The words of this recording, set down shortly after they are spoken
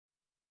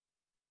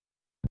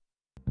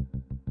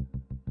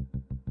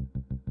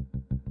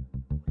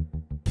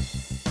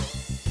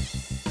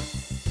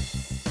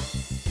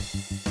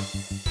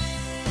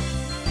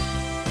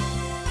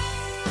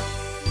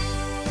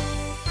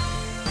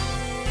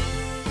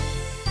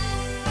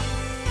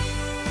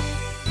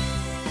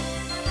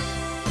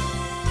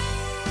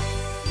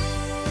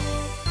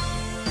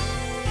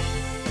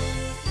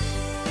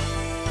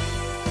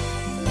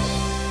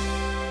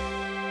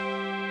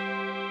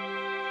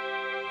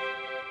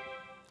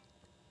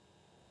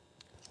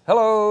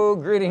Hello,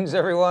 greetings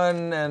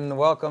everyone, and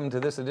welcome to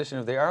this edition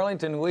of the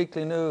Arlington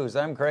Weekly News.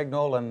 I'm Craig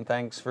Nolan.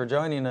 Thanks for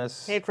joining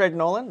us. Hey, Craig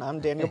Nolan. I'm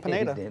Daniel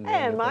Pineda.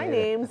 And my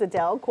name's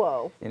Adele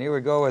Quo. And here we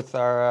go with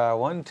our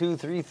 1, 2,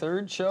 3,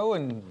 third show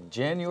in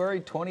January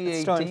 2018.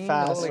 It's going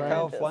fast, Holy right?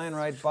 cow, flying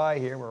right by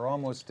here. We're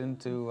almost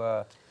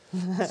into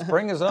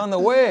spring is on the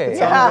way.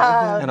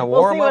 Yeah, And a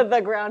we'll warm see up. what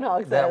the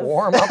groundhog says. That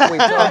warm-up we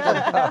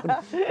talked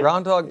about.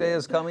 Groundhog Day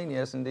is coming.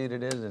 Yes, indeed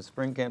it is. And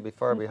spring can't be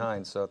far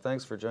behind. So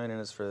thanks for joining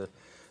us for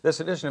this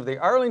edition of the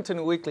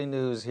Arlington Weekly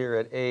News here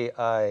at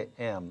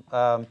AIM.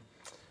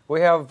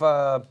 We have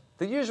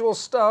the usual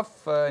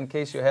stuff, in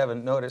case you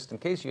haven't noticed, in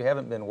case you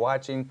haven't been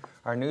watching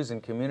our News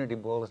and Community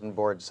Bulletin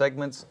Board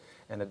segments.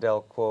 And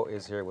Adele Quo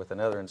is here with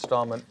another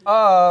installment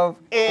of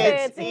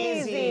It's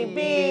Easy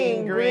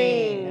Being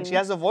Green. And she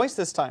has a voice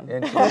this time.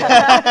 And she-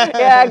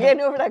 Yeah,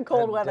 getting over that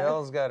cold weather.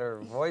 Adele's got her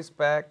voice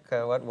back.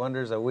 What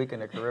wonders a week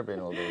in the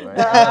Caribbean will do,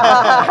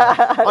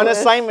 right? On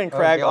assignment,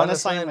 Craig. Okay, on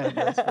assignment.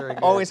 That's very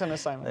good. Always on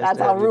assignment. Nice That's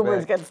to how have you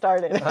rumors back. get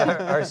started.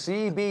 Our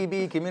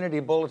CBB Community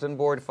Bulletin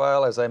Board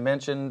file, as I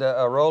mentioned,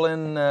 a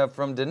roll-in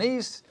from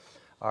Denise,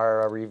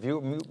 our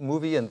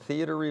movie and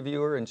theater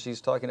reviewer, and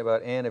she's talking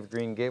about Anne of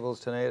Green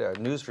Gables tonight, our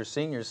News for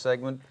Seniors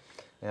segment,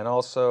 and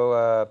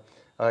also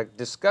a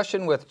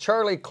discussion with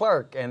Charlie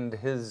Clark and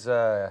his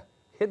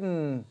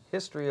hidden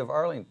history of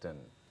Arlington.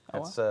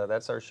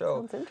 That's our show.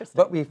 Sounds interesting.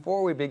 But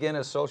before we begin,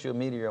 a social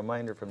media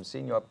reminder from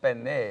Senor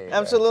Penne.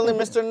 Absolutely,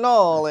 Mr.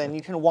 Nolan.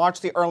 You can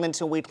watch the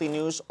Arlington Weekly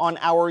News on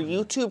our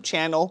YouTube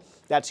channel.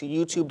 That's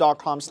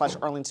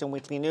youtube.com/Arlington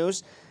Weekly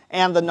News.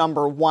 And the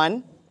number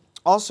 1.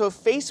 Also,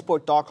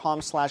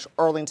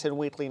 facebook.com/Arlington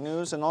Weekly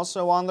News. And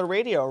also on the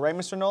radio, right,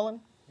 Mr. Nolan?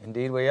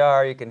 Indeed we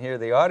are. You can hear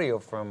the audio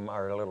from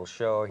our little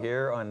show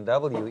here on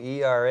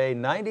WERA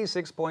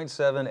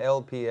 96.7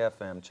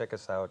 LPFM. Check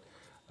us out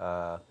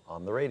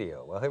on the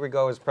radio. Well, here we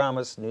go as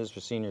promised. News for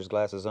Seniors,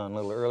 glasses on a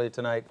little early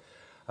tonight.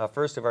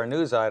 First of our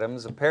news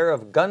items, a pair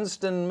of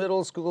Gunston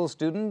Middle School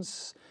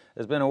students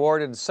has been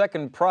awarded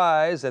second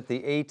prize at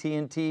the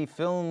AT&T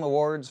Film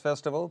Awards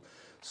Festival.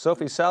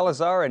 Sophie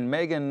Salazar and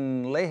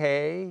Megan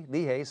Leahy,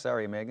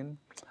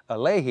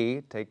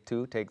 take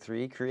 2, take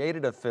 3,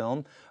 created a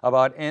film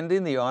about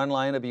ending the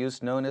online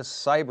abuse known as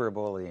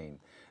cyberbullying.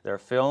 Their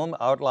film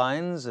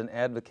outlines and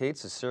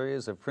advocates a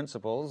series of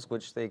principles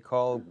which they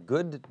call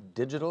good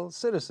digital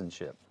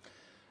citizenship.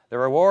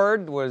 Their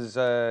award was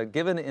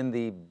given in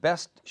the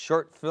Best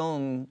Short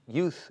Film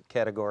Youth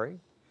category,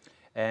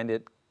 and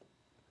it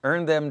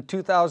earned them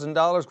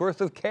 $2,000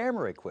 worth of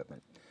camera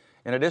equipment.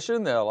 In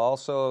addition, they'll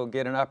also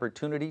get an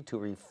opportunity to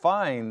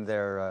refine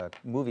their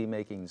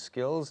movie-making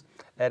skills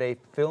at a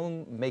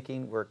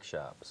film-making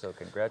workshop. So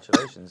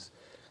congratulations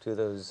to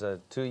those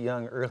 2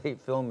 young early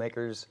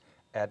filmmakers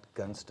at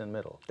Gunston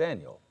Middle.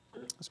 Daniel.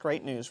 That's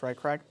great news, right,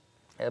 Craig?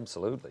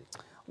 Absolutely.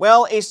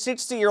 Well, a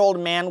 60-year-old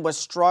man was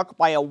struck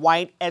by a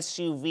white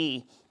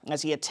SUV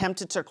as he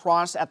attempted to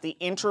cross at the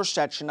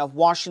intersection of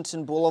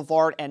Washington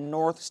Boulevard and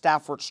North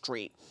Stafford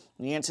Street.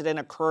 The incident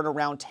occurred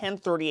around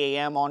 10:30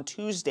 a.m. on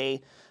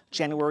Tuesday,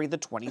 January the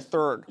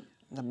 23rd.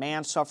 The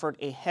man suffered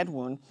a head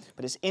wound,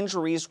 but his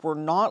injuries were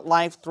not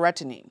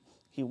life-threatening.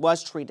 He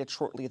was treated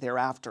shortly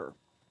thereafter.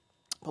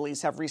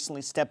 Police have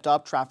recently stepped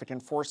up traffic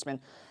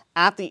enforcement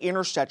at the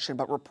intersection,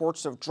 but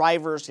reports of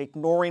drivers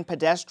ignoring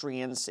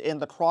pedestrians in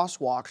the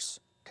crosswalks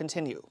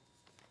continue.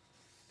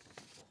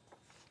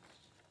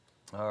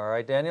 All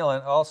right, Daniel,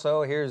 and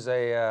also here's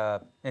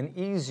an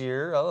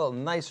easier, a little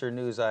nicer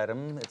news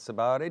item. It's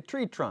about a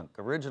tree trunk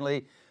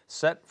originally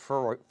set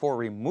for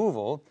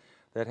removal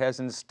that has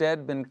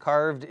instead been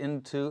carved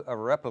into a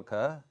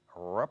replica,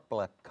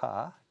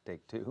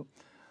 take 2,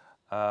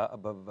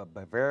 of a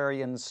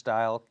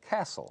Bavarian-style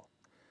castle.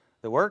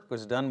 The work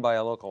was done by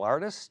a local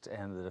artist,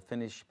 and the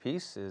finished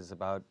piece is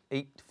about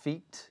 8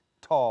 feet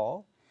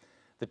tall.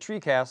 The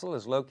tree castle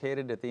is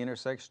located at the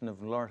intersection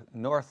of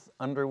North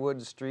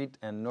Underwood Street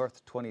and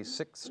North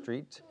 26th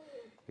Street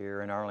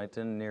here in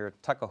Arlington near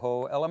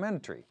Tuckahoe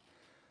Elementary.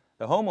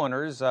 The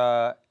homeowners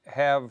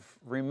have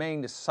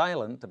remained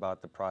silent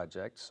about the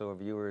project, so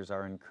viewers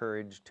are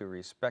encouraged to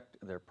respect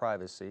their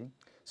privacy.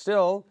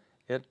 Still,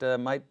 it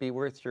might be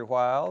worth your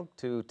while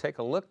to take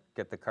a look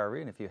at the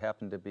carving if you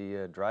happen to be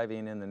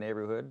driving in the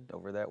neighborhood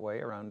over that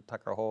way around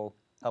Tuckahoe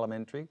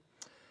Elementary.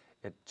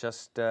 It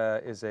just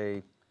is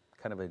a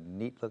kind of a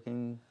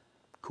neat-looking,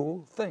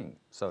 cool thing.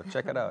 So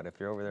check it out if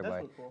you're over there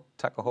by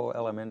Tuckahoe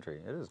Elementary.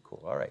 It is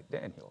cool. All right,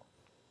 Daniel.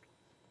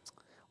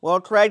 Well,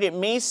 Craig, it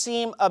may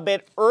seem a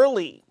bit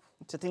early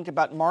to think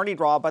about Mardi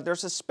Gras, but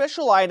there's a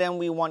special item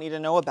we want you to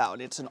know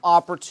about. It's an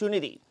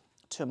opportunity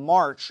to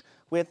march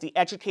with the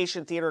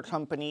Education Theater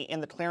Company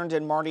in the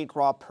Clarendon Mardi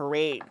Gras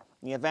Parade.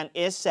 The event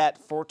is set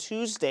for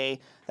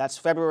Tuesday, that's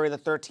February the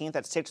 13th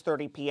at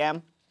 6:30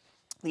 p.m.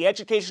 The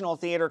Educational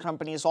Theater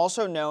Company is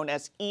also known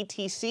as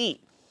ETC,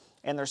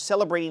 and they're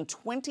celebrating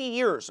 20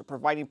 years of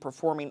providing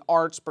performing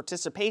arts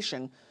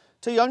participation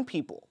to young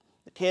people.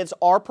 The kids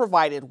are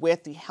provided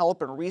with the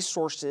help and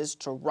resources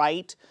to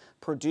write,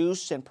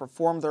 produce, and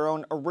perform their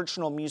own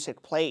original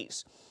music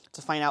plays.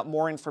 To find out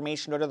more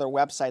information, go to their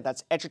website.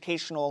 That's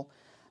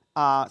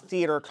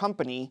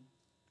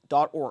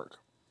educationaltheatercompany.org.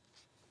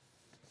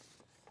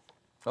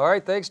 All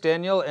right, thanks,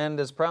 Daniel. And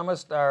as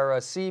promised, our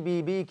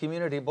CBB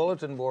Community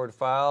Bulletin Board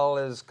file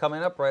is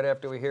coming up right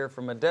after we hear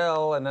from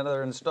Adele, and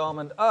another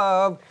installment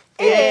of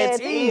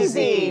It's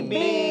Easy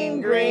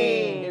Being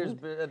Green. Here's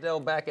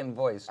Adele back in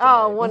voice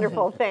Oh, tonight.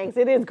 wonderful. Thanks.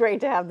 It is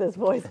great to have this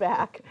voice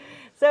back.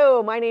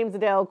 So, my name's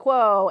Adele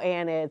Quo,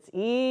 and it's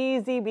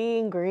easy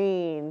being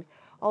green.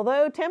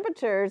 Although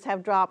temperatures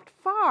have dropped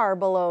far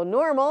below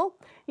normal,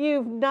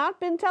 you've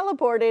not been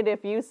teleported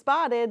if you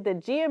spotted the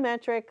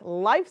geometric,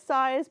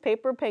 life-size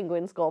paper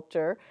penguin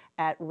sculpture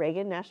at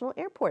Reagan National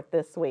Airport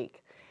this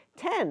week.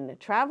 10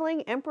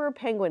 traveling emperor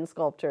penguin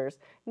sculptures,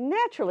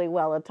 naturally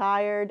well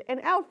attired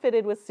and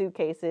outfitted with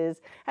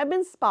suitcases, have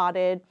been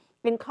spotted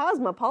in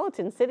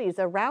cosmopolitan cities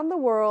around the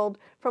world,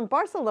 from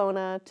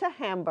Barcelona to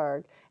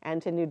Hamburg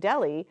and to New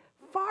Delhi,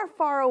 far,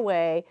 far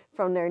away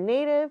from their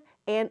native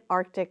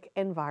Antarctic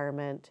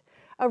environment.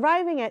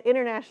 Arriving at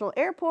international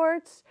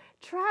airports,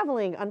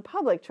 traveling on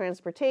public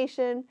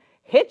transportation,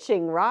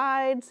 hitching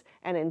rides,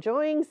 and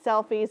enjoying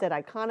selfies at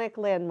iconic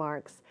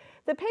landmarks,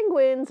 the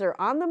penguins are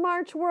on the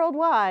march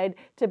worldwide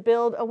to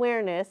build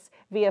awareness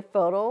via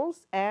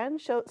photos and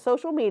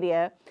social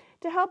media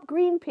to help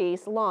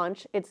Greenpeace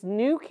launch its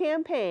new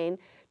campaign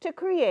to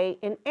create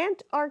an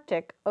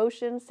Antarctic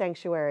ocean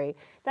sanctuary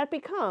that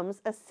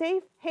becomes a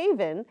safe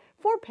haven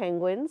for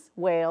penguins,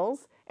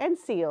 whales, and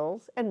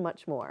seals, and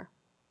much more.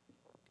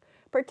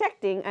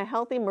 Protecting a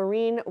healthy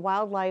marine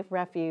wildlife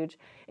refuge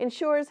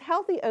ensures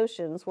healthy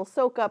oceans will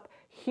soak up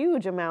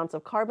huge amounts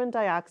of carbon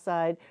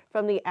dioxide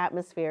from the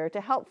atmosphere to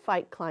help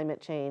fight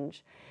climate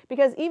change.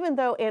 Because even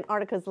though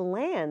Antarctica's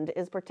land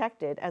is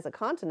protected as a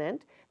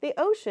continent, the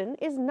ocean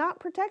is not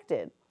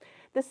protected.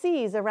 The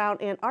seas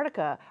around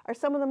Antarctica are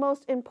some of the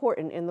most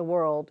important in the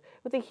world,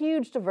 with a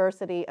huge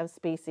diversity of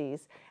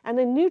species, and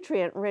the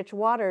nutrient-rich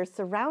waters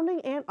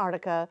surrounding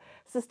Antarctica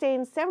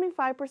sustain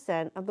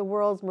 75% of the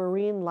world's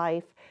marine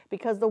life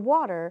because the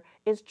water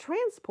is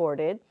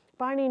transported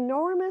by an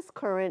enormous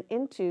current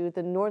into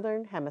the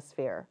northern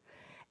hemisphere.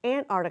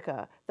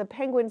 Antarctica, the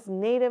penguin's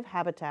native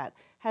habitat,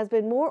 has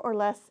been more or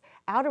less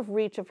out of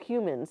reach of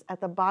humans at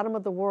the bottom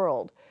of the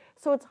world,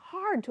 so it's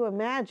hard to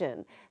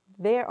imagine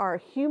there are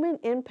human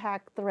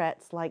impact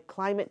threats like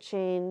climate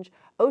change,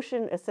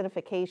 ocean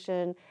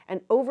acidification,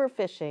 and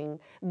overfishing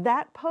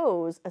that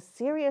pose a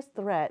serious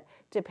threat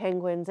to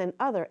penguins and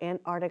other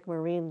Antarctic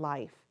marine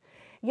life.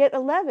 Yet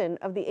 11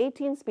 of the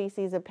 18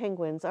 species of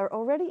penguins are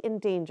already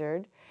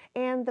endangered,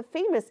 and the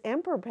famous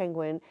emperor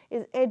penguin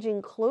is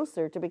edging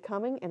closer to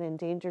becoming an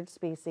endangered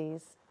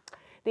species.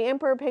 The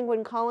emperor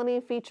penguin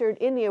colony, featured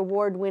in the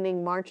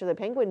award-winning March of the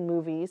Penguin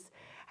movies,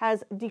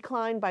 has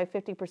declined by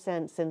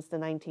 50% since the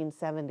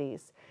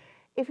 1970s.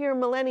 If you're a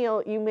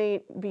millennial, you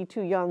may be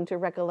too young to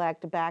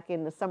recollect back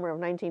in the summer of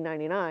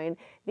 1999,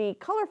 the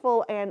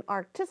colorful and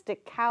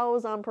artistic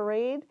cows on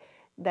parade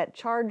that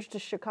charged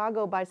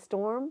Chicago by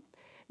storm.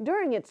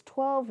 During its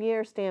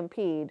 12-year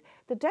stampede,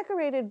 the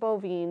decorated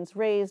bovines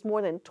raised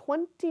more than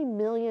 $20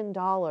 million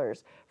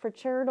for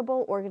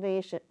charitable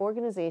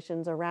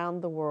organizations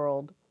around the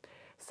world.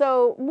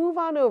 So move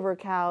on over,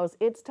 cows.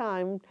 It's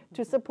time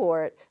to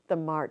support the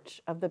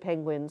March of the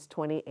Penguins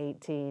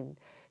 2018.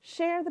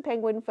 Share the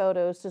penguin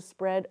photos to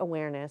spread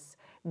awareness.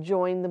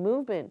 Join the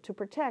movement to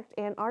protect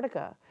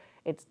Antarctica.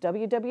 It's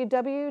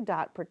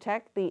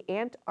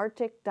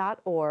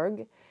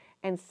www.protecttheantarctic.org,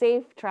 and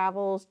safe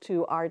travels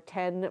to our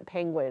 10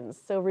 penguins.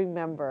 So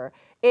remember,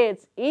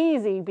 it's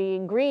easy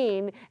being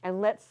green, and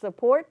let's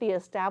support the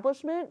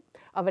establishment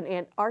of an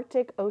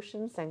Antarctic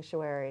ocean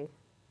sanctuary.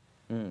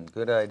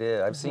 Good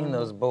idea. I've seen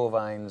those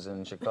bovines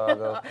in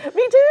Chicago.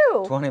 Me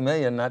too. 20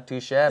 million, not too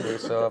shabby.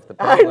 So if the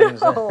I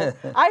penguins, know.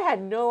 I had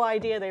no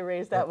idea they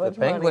raised that much the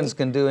penguins money.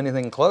 can do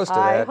anything close to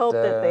I that, hope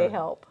that they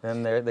help.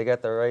 then they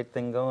got the right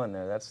thing going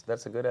there.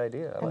 That's a good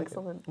idea. I like it.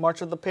 Excellent.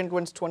 March of the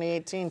Penguins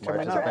 2018 March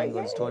coming of the up.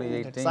 Penguins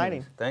 2018.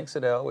 Exciting. Thanks,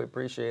 Adele. We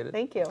appreciate it.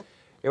 Thank you.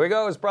 Here we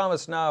go. As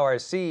promised now, our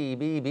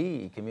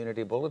CBB,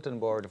 Community Bulletin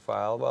Board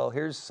file. Well,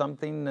 here's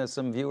something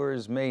some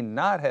viewers may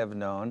not have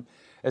known.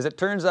 As it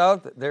turns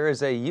out, there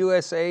is a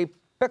USA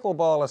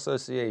Pickleball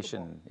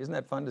Association. Isn't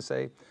that fun to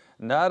say?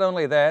 Not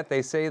only that,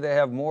 they say they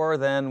have more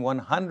than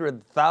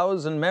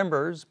 100,000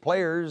 members,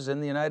 players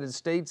in the United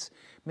States,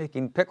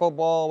 making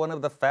pickleball one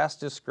of the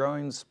fastest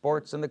growing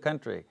sports in the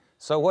country.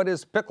 So what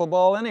is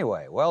pickleball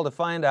anyway? Well, to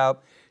find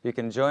out, you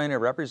can join a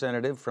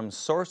representative from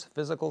Source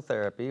Physical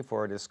Therapy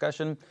for a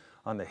discussion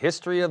on the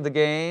history of the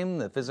game,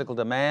 the physical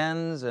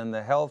demands, and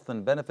the health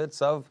and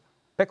benefits of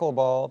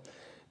pickleball.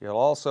 You'll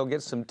also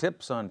get some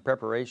tips on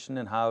preparation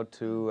and how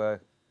to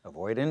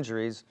avoid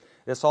injuries.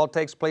 This all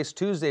takes place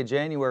Tuesday,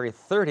 January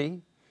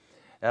 30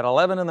 at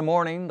 11 in the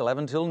morning,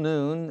 11 till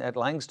noon at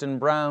Langston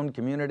Brown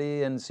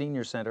Community and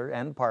Senior Center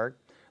and Park.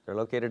 They're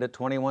located at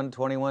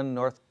 2121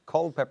 North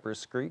Culpeper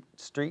Street,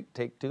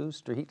 Take 2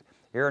 Street,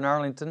 here in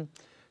Arlington.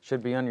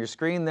 Should be on your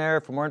screen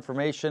there. For more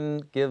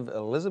information, give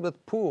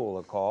Elizabeth Poole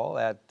a call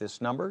at this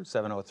number,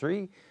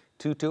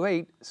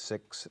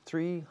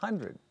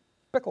 703-228-6300.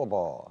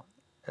 pickleball.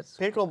 That's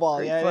Pickleball,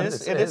 great yeah, fun it to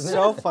is. say, It is isn't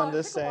so fun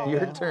to say.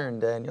 Your yeah. turn,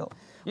 Daniel.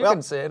 You Well,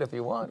 can say it if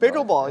you want.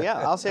 Pickleball,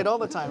 yeah, I'll say it all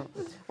the time.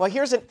 Well,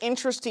 here's an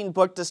interesting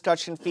book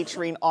discussion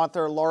featuring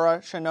author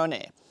Laura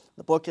Shannone.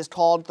 The book is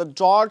called The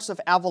Dogs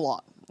of Avalon.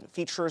 It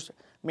features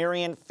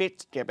Marion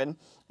Fitzgibbon,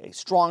 a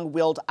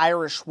strong-willed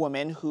Irish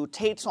woman who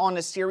takes on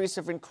a series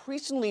of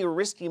increasingly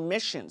risky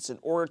missions in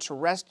order to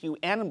rescue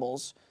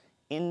animals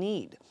in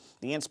need.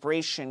 The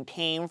inspiration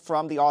came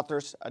from the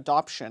author's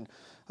adoption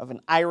of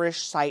an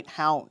Irish sight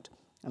hound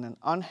and an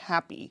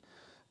unhappy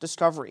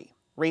discovery.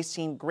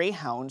 Racing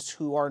greyhounds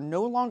who are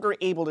no longer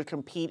able to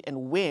compete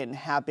and win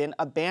have been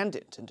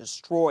abandoned and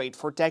destroyed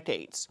for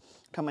decades.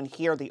 Come and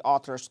hear the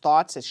author's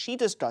thoughts as she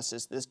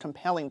discusses this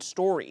compelling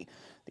story.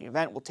 The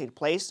event will take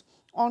place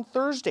on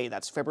Thursday,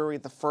 that's February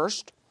the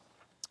 1st,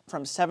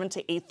 from 7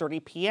 to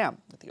 8:30 p.m.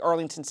 at the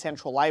Arlington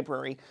Central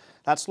Library.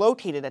 That's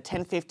located at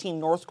 1015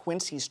 North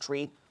Quincy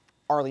Street,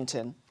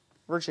 Arlington,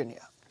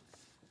 Virginia.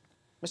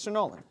 Mr.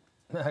 Nolan.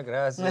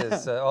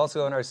 Gracias.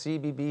 Also on our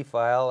CBB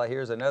file,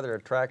 here's another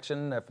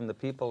attraction from the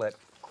people at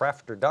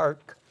Crafter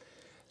Dark.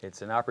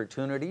 It's an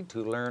opportunity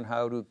to learn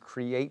how to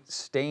create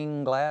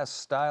stained glass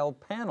style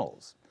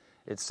panels.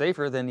 It's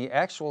safer than the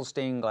actual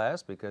stained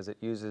glass because it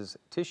uses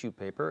tissue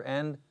paper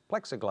and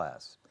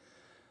plexiglass.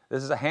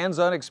 This is a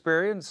hands-on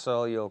experience,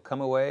 so you'll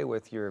come away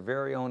with your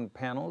very own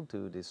panel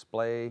to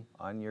display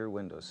on your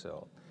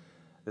windowsill.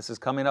 This is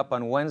coming up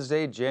on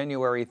Wednesday,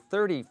 January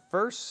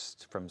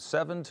 31st from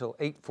 7 till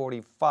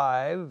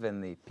 8:45 in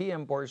the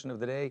PM portion of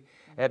the day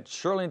at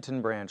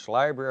Shirlington Branch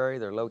Library.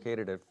 They're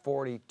located at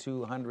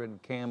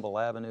 4200 Campbell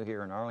Avenue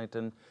here in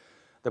Arlington.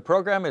 The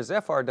program is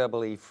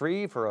FREE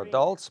free for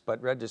adults,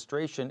 but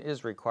registration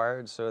is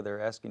required, so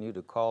they're asking you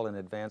to call in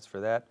advance for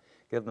that.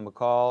 Give them a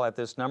call at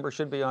this number,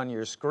 should be on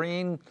your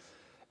screen,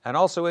 and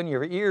also in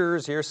your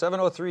ears here,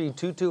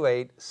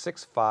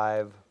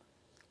 703-228-6545.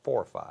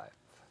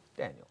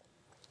 Daniel.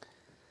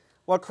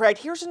 Well, Craig,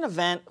 here's an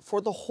event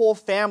for the whole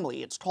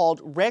family. It's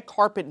called Red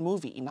Carpet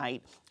Movie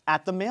Night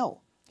at the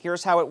Mill.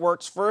 Here's how it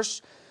works.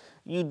 First,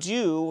 you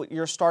do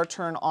your star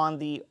turn on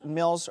the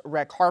Mill's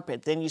red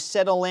carpet. Then you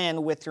settle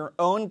in with your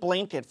own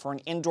blanket for an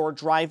indoor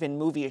drive-in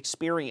movie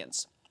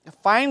experience.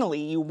 Finally,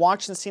 you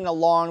watch and sing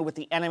along with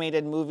the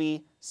animated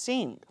movie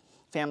Sing.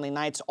 Family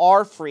nights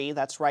are free,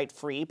 that's right,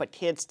 free, but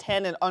kids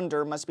 10 and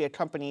under must be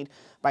accompanied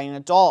by an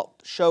adult.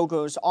 The show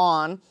goes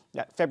on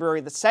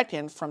February the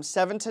 2nd from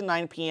 7 to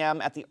 9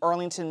 p.m. at the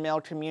Arlington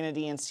Mill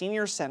Community and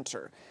Senior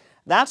Center.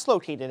 That's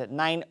located at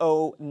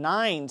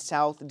 909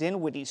 South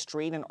Dinwiddie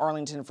Street in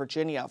Arlington,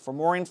 Virginia. For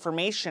more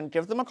information,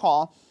 give them a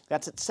call.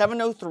 That's at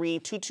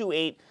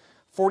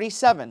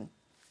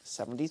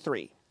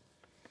 703-228-4773.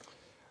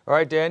 All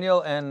right,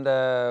 Daniel, and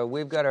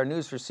we've got our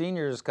news for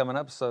seniors coming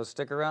up, so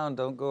stick around,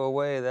 don't go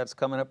away. That's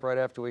coming up right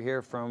after we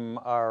hear from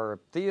our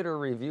theater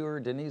reviewer,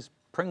 Denise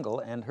Pringle,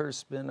 and her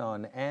spin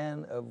on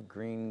Anne of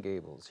Green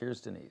Gables. Here's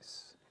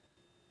Denise.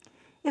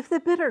 If the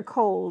bitter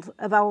cold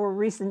of our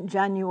recent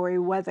January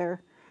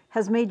weather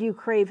has made you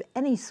crave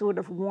any sort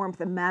of warmth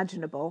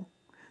imaginable,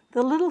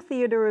 the Little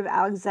Theater of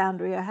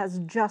Alexandria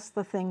has just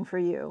the thing for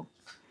you.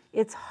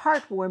 Its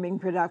heartwarming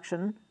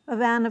production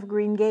of Anne of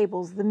Green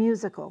Gables, the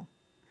musical.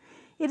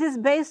 It is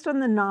based on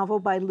the novel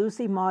by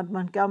Lucy Maud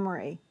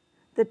Montgomery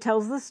that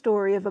tells the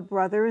story of a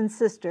brother and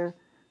sister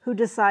who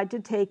decide to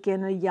take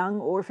in a young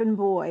orphan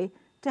boy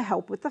to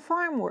help with the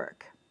farm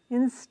work.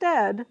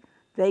 Instead,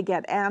 they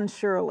get Anne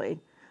Shirley,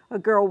 a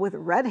girl with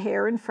red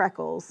hair and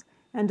freckles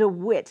and a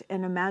wit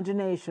and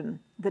imagination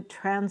that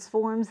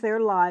transforms their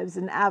lives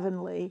in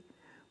Avonlea,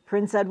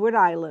 Prince Edward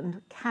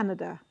Island,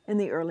 Canada, in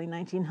the early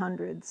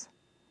 1900s.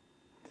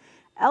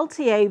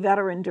 LTA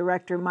veteran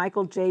director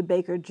Michael J.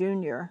 Baker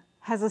Jr.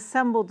 has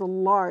assembled a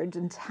large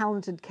and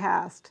talented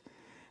cast,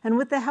 and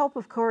with the help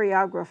of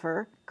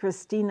choreographer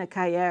Christina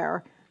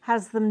Cayer,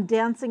 has them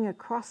dancing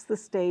across the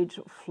stage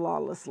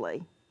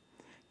flawlessly.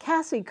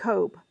 Cassie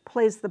Cope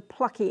plays the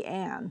plucky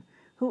Anne,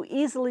 who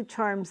easily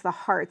charms the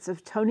hearts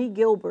of Tony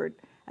Gilbert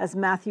as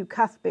Matthew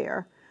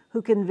Cuthbert,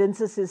 who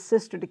convinces his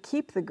sister to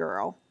keep the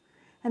girl,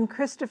 and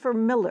Christopher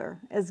Miller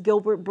as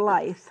Gilbert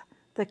Blythe,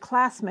 the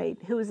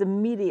classmate who is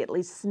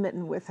immediately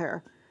smitten with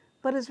her,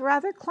 but is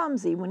rather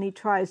clumsy when he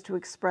tries to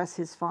express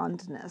his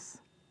fondness.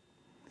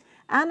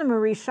 Anna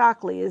Marie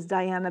Shockley is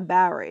Diana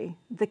Barry,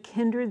 the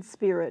kindred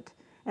spirit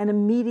and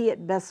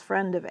immediate best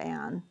friend of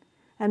Anne,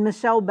 and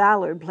Michelle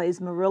Ballard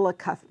plays Marilla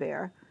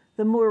Cuthbert,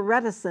 the more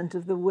reticent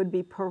of the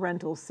would-be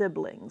parental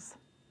siblings.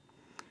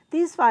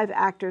 These 5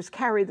 actors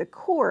carry the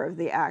core of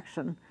the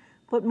action,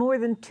 but more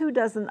than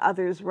 24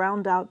 others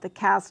round out the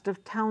cast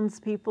of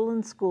townspeople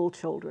and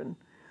schoolchildren,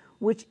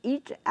 which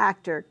each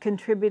actor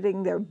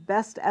contributing their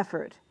best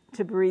effort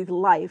to breathe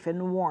life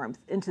and warmth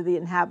into the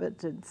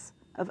inhabitants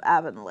of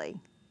Avonlea.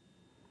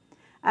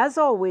 As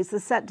always, the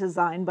set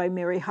design by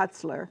Mary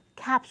Hutzler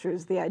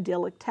captures the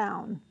idyllic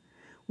town,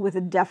 with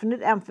a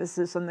definite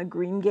emphasis on the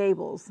Green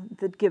Gables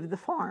that give the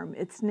farm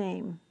its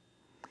name.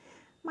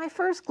 My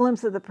first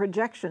glimpse of the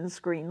projection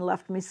screen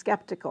left me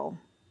skeptical,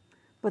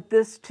 but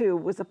this too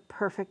was a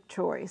perfect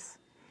choice.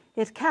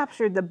 It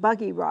captured the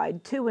buggy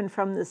ride to and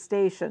from the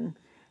station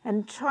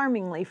and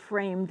charmingly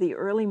framed the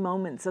early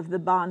moments of the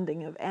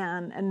bonding of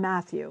Anne and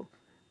Matthew,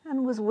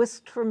 and was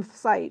whisked from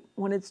sight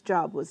when its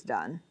job was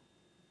done.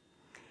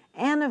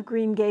 Anne of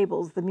Green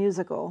Gables, the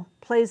musical,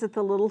 plays at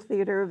the Little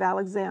Theater of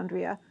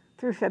Alexandria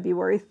through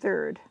February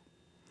 3rd.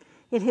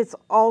 It hits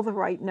all the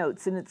right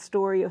notes in its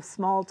story of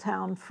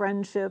small-town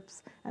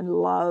friendships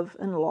and love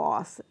and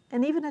loss,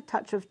 and even a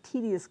touch of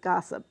tedious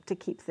gossip to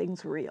keep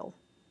things real.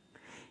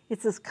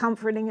 It's as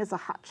comforting as a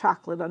hot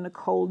chocolate on a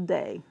cold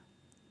day.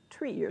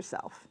 Treat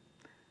yourself.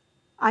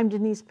 I'm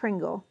Denise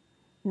Pringle.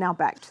 Now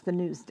back to the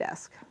news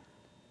desk.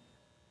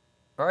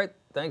 All right,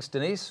 thanks,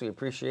 Denise. We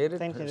appreciate it.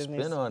 Thank you, It's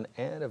Denise. been on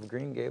Anne of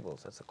Green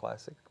Gables. That's a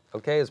classic.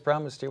 Okay, as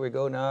promised, here we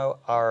go now,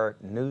 our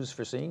News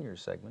for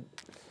Seniors segment.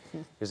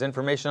 Here's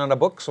information on a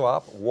book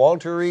swap.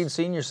 Walter Reed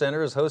Senior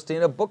Center is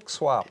hosting a book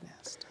swap.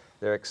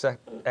 They're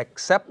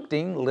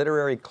accepting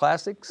literary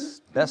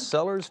classics,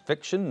 bestsellers,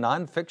 fiction,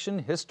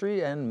 nonfiction,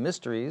 history, and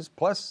mysteries,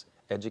 plus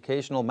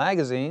educational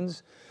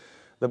magazines.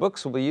 The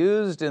books will be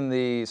used in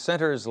the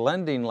center's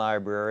lending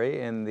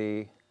library, and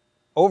the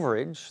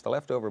overage, the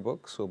leftover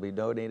books, will be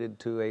donated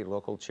to a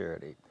local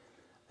charity.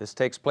 This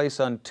takes place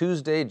on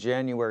Tuesday,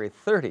 January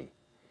 30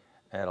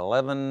 at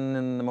 11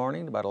 in the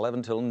morning, about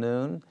 11 till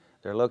noon.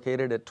 They're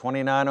located at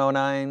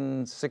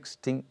 2909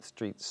 16th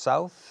Street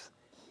South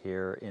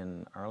here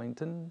in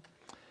Arlington.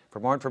 For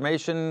more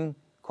information,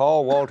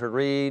 call Walter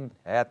Reed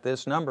at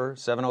this number,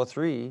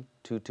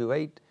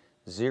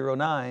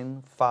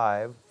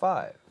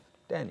 703-228-0955.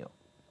 Daniel.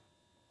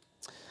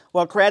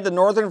 Well, Craig, the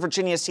Northern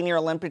Virginia Senior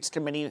Olympics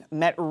Committee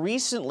met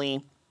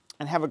recently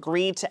and have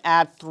agreed to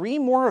add 3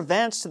 more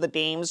events to the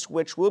Games,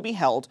 which will be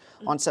held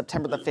on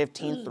September the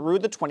 15th through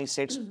the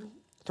 26th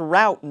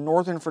throughout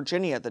Northern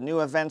Virginia. The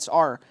new events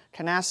are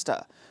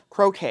canasta,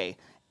 croquet,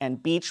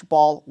 and beach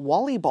ball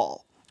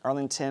volleyball.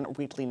 Arlington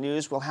Weekly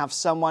News will have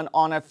someone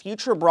on a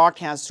future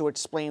broadcast to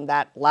explain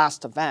that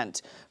last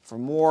event. For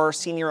more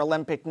Senior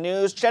Olympic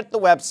news, check the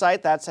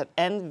website. That's at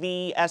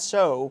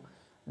nvso.us.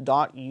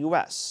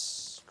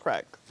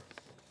 Craig.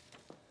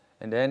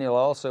 And Daniel,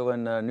 also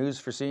in News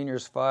for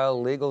Seniors file,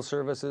 Legal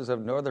Services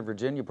of Northern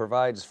Virginia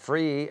provides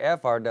free,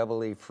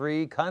 FREE,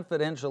 free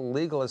confidential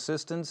legal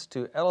assistance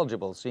to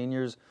eligible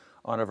seniors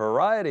on a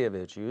variety of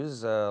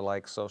issues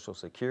like Social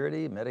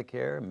Security,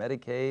 Medicare,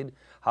 Medicaid,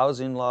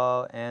 housing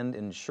law, and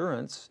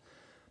insurance.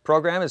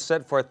 Program is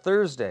set for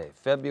Thursday,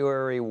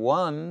 February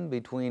 1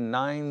 between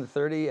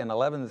 9:30 and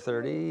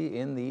 11:30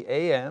 in the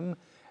a.m.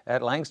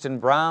 at Langston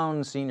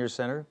Brown Senior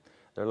Center.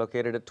 They're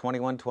located at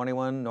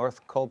 2121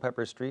 North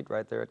Culpeper Street,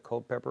 right there at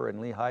Culpeper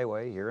and Lee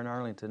Highway here in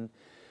Arlington.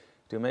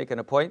 To make an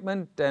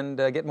appointment and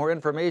get more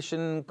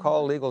information,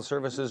 call Legal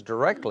Services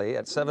directly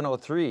at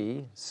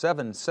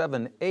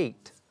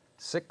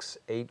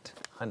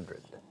 703-778-6800.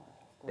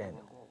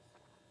 Daniel.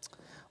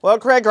 Well,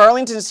 Craig,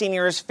 Arlington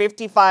seniors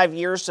 55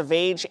 years of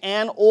age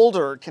and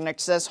older can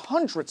access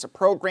hundreds of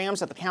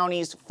programs at the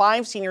county's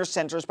 5 senior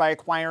centers by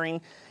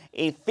acquiring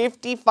a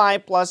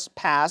 55-plus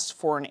pass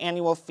for an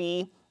annual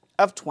fee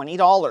of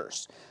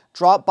 $20.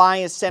 Drop by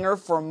a center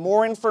for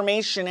more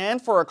information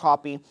and for a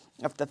copy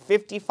of the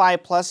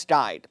 55-plus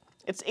guide.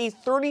 It's a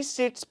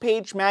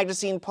 36-page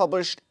magazine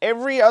published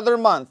every other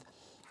month,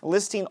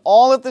 listing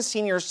all of the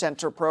senior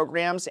center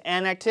programs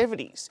and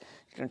activities.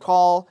 You can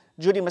call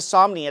Judy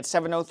Masomny at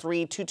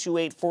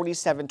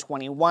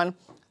 703-228-4721.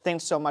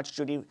 Thanks so much,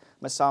 Judy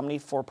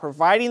Masomny, for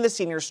providing the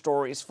senior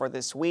stories for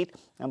this week.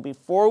 And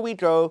before we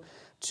go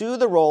to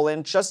the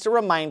roll-in, just a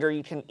reminder,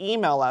 you can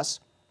email us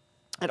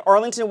at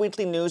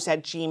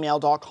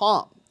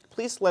arlingtonweeklynews@gmail.com.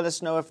 Please let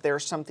us know if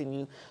there's something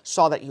you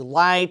saw that you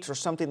liked, or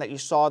something that you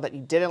saw that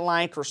you didn't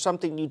like, or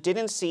something you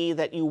didn't see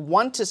that you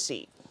want to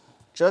see.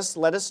 Just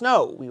let us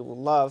know. We will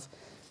love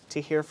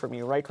to hear from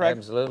you. Right, Craig?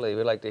 Absolutely.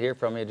 We'd like to hear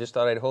from you. Just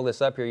thought I'd hold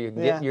this up here. You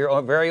can get Yeah.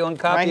 your very own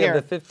copy Right of here.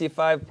 the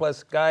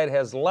 55-plus guide. It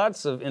has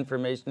lots of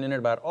information in it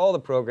about all the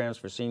programs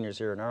for seniors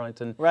here in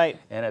Arlington. Right.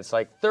 And it's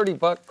like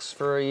 $30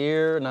 for a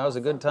year. Now is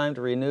a good time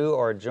to renew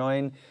or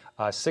join.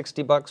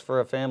 $60 for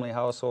a family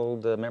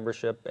household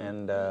membership,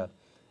 and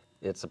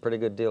it's a pretty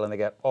good deal. And they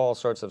got all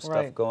sorts of stuff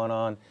Right. going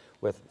on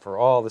for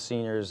all the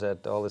seniors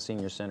at all the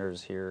senior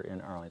centers here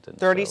in Arlington.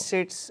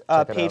 36 check it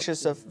out.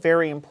 pages of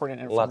very important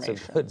information. Lots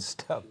of good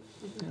stuff.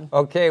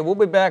 Okay, we'll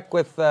be back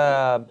with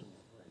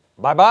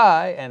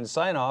bye-bye and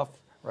sign off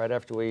right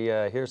after we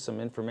hear some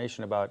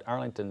information about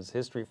Arlington's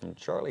history from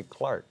Charlie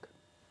Clark.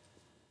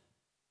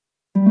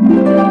 I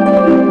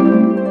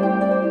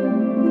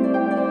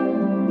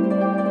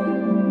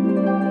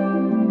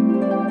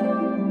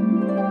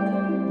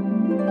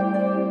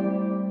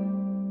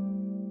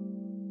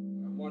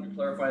wanted to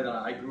clarify that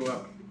I grew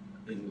up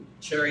in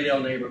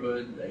Cherrydale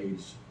neighborhood,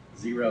 age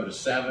 0 to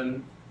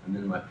 7, and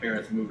then my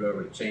parents moved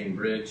over to Chain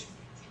Bridge.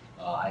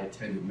 I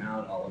attended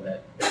Mount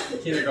Olivet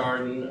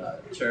Kindergarten,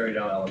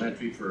 Cherrydale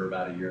Elementary for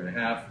about a year and a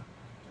half,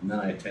 and then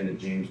I attended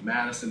James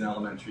Madison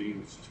Elementary,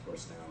 which is of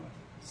course now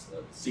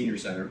a senior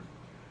center,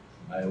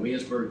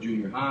 Williamsburg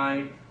Junior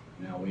High,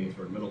 now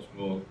Williamsburg Middle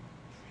School,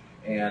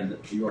 and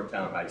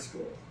Yorktown High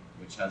School,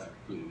 which has a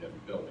completely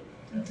different building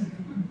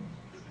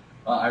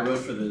I wrote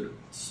for the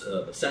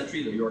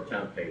Century, the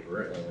Yorktown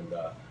paper, and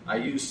I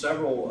used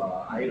several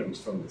items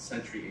from the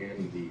Century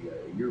and the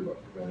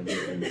yearbook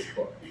in this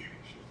book.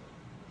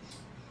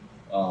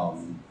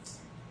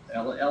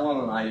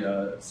 Ellen and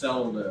I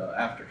settled,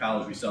 after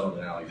college we settled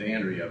in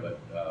Alexandria, but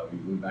we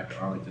moved back to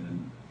Arlington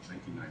in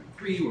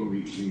 1993, where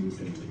we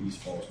moved into the East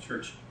Falls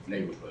Church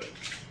neighborhood.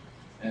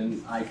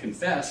 And I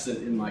confess that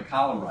in my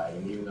column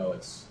writing, even though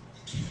this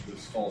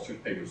Falls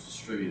Church paper is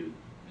distributed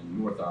in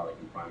North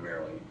Arlington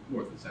primarily,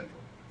 North and Central,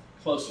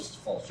 closest to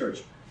Falls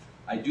Church,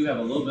 I do have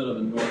a little bit of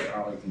a North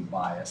Arlington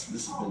bias.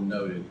 This has been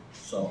noted,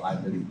 so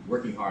I've been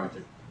working hard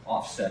to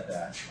offset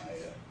that by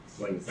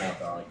going to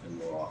South Arlington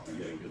more often,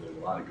 getting good. There's a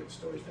lot of good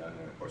stories down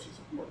there. Of course, it's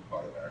an important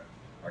part of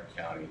our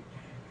county.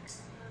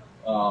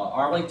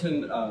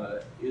 Arlington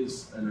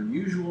is an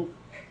unusual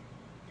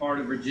part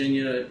of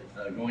Virginia,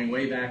 going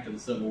way back to the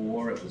Civil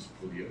War. It was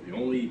the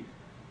only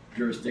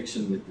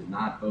jurisdiction that did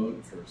not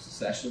vote for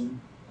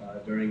secession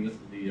during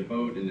the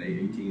vote in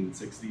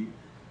 1860.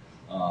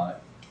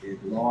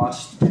 It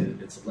lost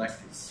its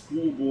elected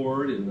school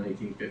board in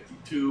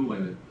 1952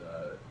 when it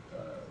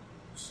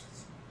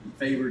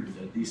favored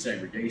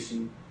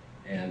desegregation,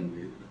 and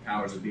the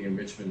powers that be in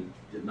Richmond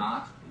did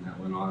not, and that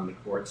went on in the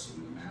courts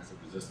and the massive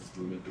resistance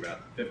movement throughout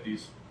the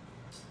 50s.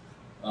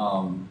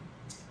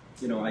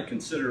 You know, I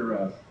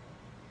consider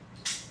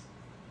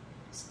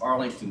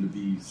Arlington to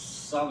be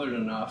southern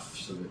enough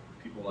so that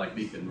people like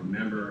me can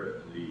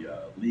remember the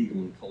legal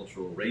and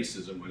cultural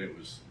racism when it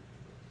was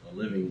a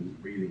living,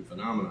 breathing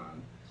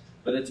phenomenon.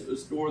 But it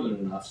was northern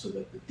enough so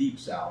that the deep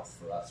south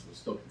for us was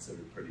still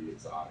considered pretty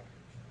exotic.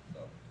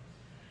 So,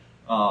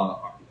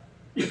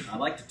 I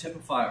like to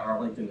typify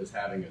Arlington as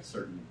having a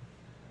certain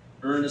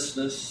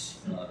earnestness,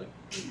 the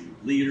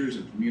leaders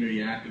and community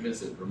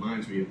activists. It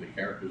reminds me of the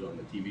characters on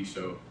the TV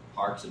show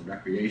Parks and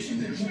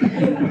Recreation.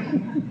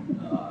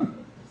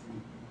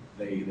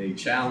 They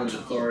challenge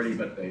authority,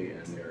 but they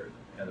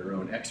have their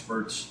own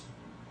experts.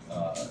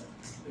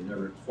 They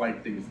never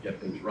quite get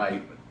things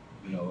right, but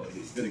you know,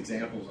 good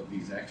examples of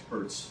these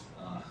experts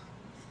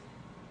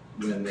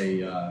when they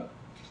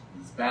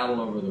this battle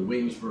over the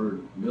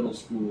Williamsburg Middle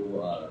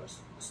School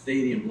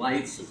stadium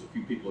lights. There's a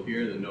few people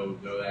here that know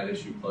that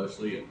issue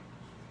closely, and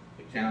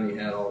the county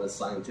had all this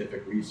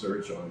scientific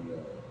research on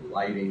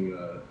lighting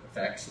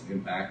effects and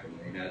impact,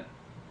 and the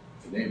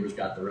neighbors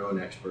got their own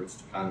experts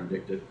to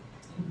contradict it.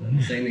 And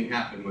the same thing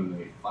happened when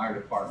the fire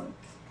department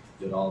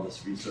did all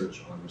this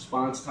research on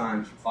response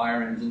times for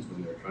fire engines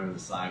when they were trying to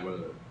decide whether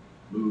to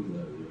move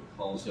the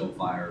Falls Hill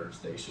Fire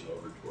Station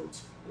over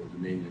towards Old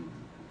Dominion and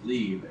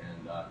leave.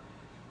 And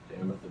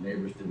damn it, the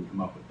neighbors didn't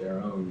come up with their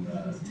own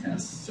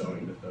tests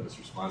showing that those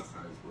response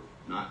times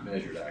were not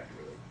measured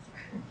accurately.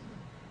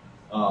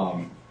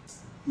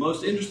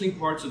 Most interesting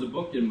parts of the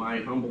book, in my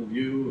humble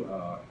view,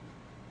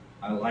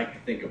 I like to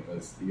think of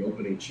as the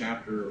opening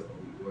chapter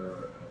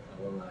where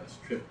Ellen and I's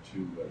trip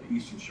to the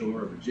eastern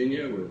shore of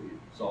Virginia, where we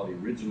saw the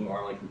original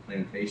Arlington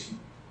plantation.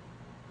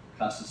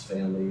 Custis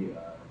family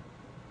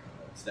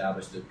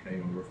established it,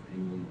 came over from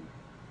England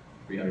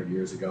 300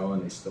 years ago,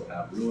 and they still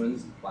have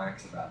ruins and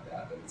plaques about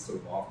that, but it's sort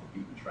of off the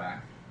beaten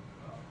track.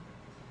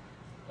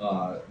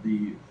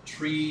 The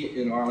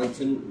tree in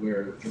Arlington,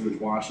 where George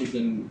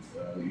Washington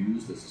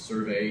used as a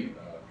survey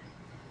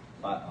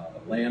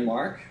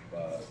landmark,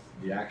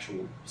 the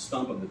actual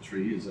stump of the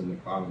tree is in the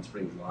Carlin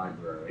Springs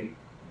Library.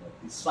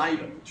 The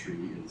site of the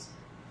tree is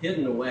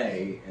hidden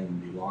away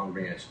in the Long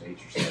Branch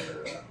Nature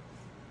Center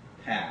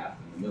path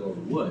in the middle of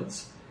the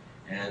woods,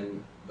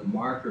 and the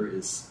marker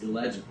is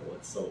illegible.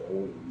 It's so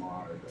old and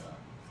marred.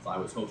 So I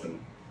was hoping,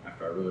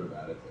 after I wrote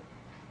about it, that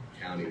the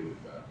county would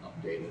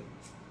update it,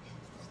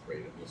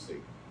 upgrade it. We'll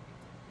see.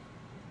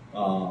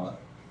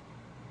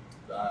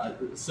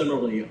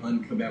 Similarly,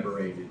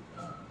 uncommemorated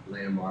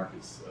landmark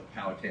is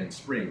Powhatan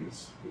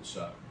Springs, which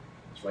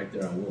is right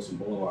there on Wilson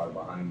Boulevard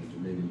behind the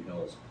Dominion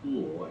Hills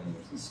pool, and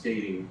there's a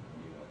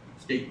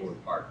skateboard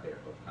park there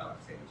called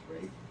Powhatan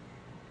Springs,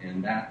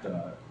 and that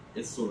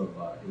it's sort of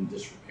in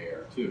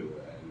disrepair too.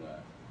 And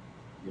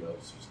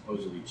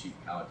supposedly Chief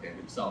Powhatan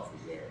himself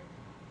was there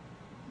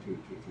 200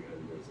 or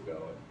 300 years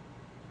ago.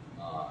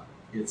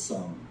 And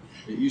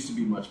it used to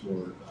be much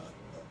more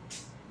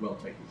well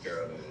taken care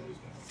of than it is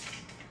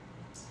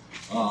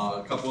now.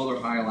 A couple other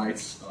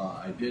highlights.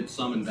 I did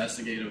some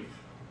investigative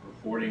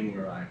reporting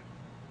where I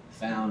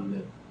found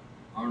that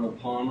Arnold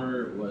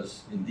Palmer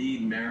was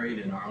indeed married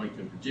in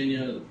Arlington,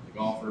 Virginia, the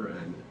golfer,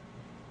 and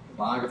the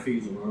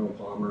biographies of Arnold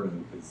Palmer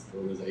and his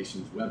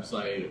organization's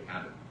website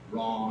have it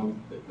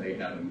wrong, that they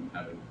haven't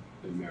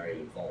been married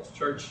in Falls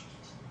Church.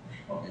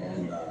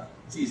 And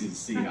it's easy to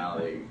see how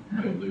they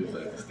lose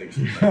that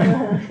distinction.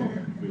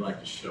 We like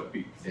to show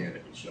people stand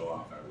and show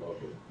off our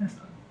local.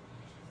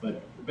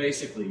 But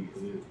basically,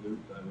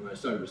 when I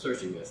started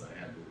researching this, I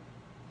had to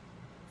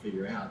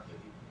figure out that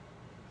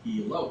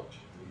he eloped.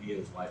 He and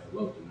his wife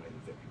eloped in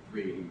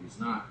 1953, and he was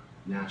not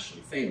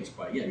nationally famous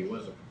quite yet. He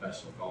was a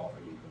professional golfer.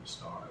 He was a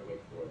star at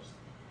Wake Forest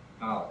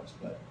College.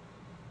 But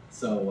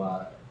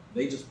so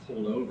they just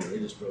pulled over. They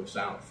just drove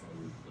south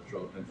from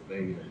Latrobe,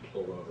 Pennsylvania, and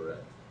pulled over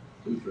at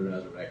Lutheran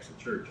Resurrection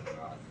Church on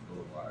Arlington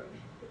Boulevard.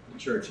 The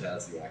church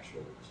has the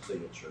actual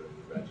signature in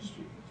the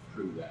registry to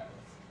prove that.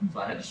 So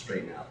I had to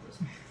straighten out this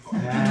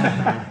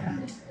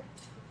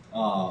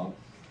part.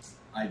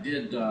 I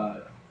did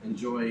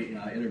enjoy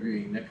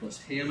interviewing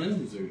Nicholas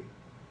Hammond, who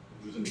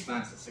was in the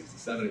class of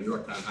 '67 at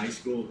Yorktown High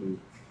School, who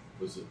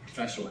was a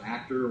professional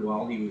actor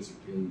while he was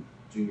in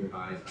junior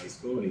high and high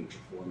school, and he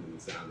performed in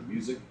The Sound of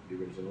Music, the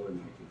original, in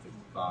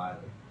 1955,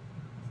 and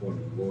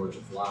performed in Lord of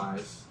the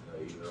Flies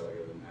even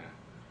earlier than that.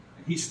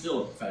 And he's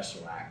still a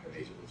professional actor. He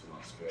lives in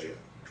Australia.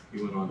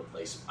 He went on to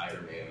play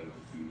Spider-Man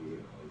on TV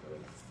and all these other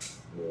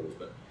roles,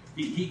 but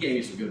he gave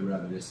me some good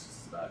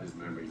reminiscences about his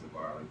memories of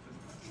Arlington.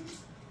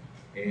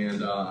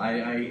 And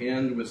I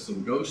end with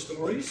some ghost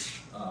stories,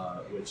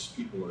 which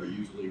people are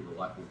usually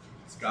reluctant to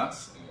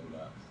discuss, and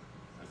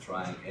I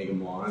try and egg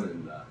them on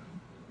and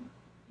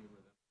humor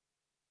them.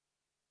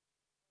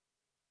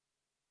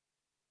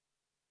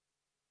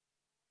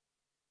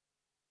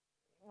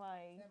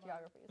 My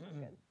geography is not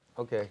good.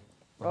 Okay.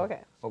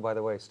 Okay. Oh, by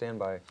the way, stand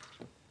by.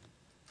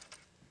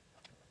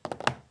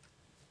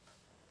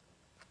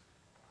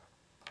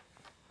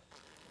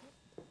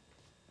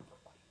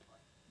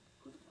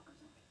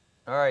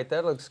 All right,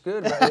 that looks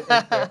good.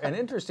 An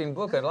interesting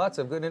book, and lots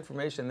of good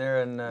information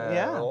there, and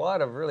Yeah. a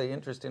lot of really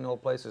interesting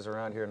old places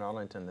around here in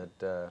Arlington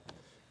that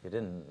you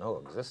didn't know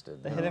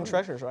existed. The hidden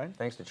treasures, right?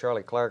 Thanks to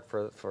Charlie Clark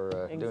for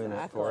doing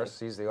that for Exactly. us.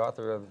 He's the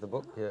author of the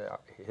book,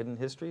 Hidden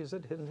History, is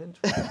it? Hidden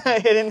History?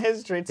 Hidden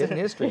History. Hidden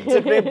History. It's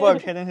a great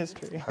book, Hidden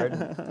History.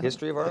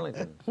 History of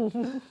Arlington.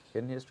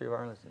 Hidden History of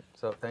Arlington.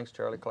 So thanks,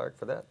 Charlie Clark,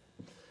 for that.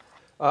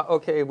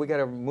 Okay, we got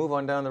to move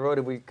on down the road.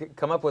 Have we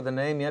come up with a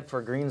name yet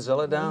for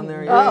Greenzilla down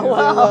there? Oh,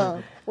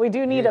 well, we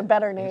do need a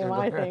better name,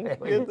 I think.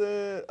 You're going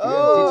to teach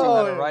him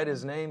how to write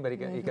his name, but he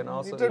can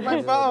also... took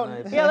my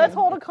phone. Yeah, let's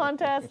hold a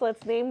contest.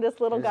 Let's name this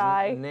little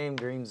guy. Name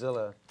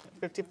Greenzilla.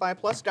 55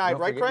 plus guide,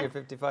 Don't right, forget Craig?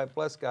 your 55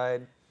 plus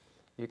guide.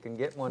 You can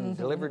get one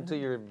delivered to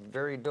your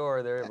very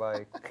door there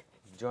by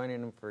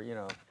joining them for, $30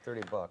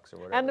 or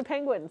whatever. And the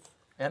penguins.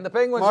 And the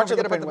Penguins, March don't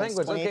of the forget about the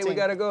Penguins, Penguins. Okay, we 2018.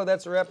 got to go.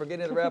 That's a wrap. We're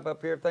getting to the wrap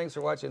up here. Thanks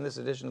for watching this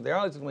edition of the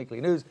Arlington Weekly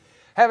News.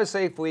 Have a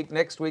safe week.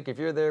 Next week, if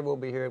you're there, we'll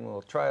be here and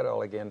we'll try it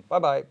all again.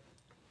 Bye-bye.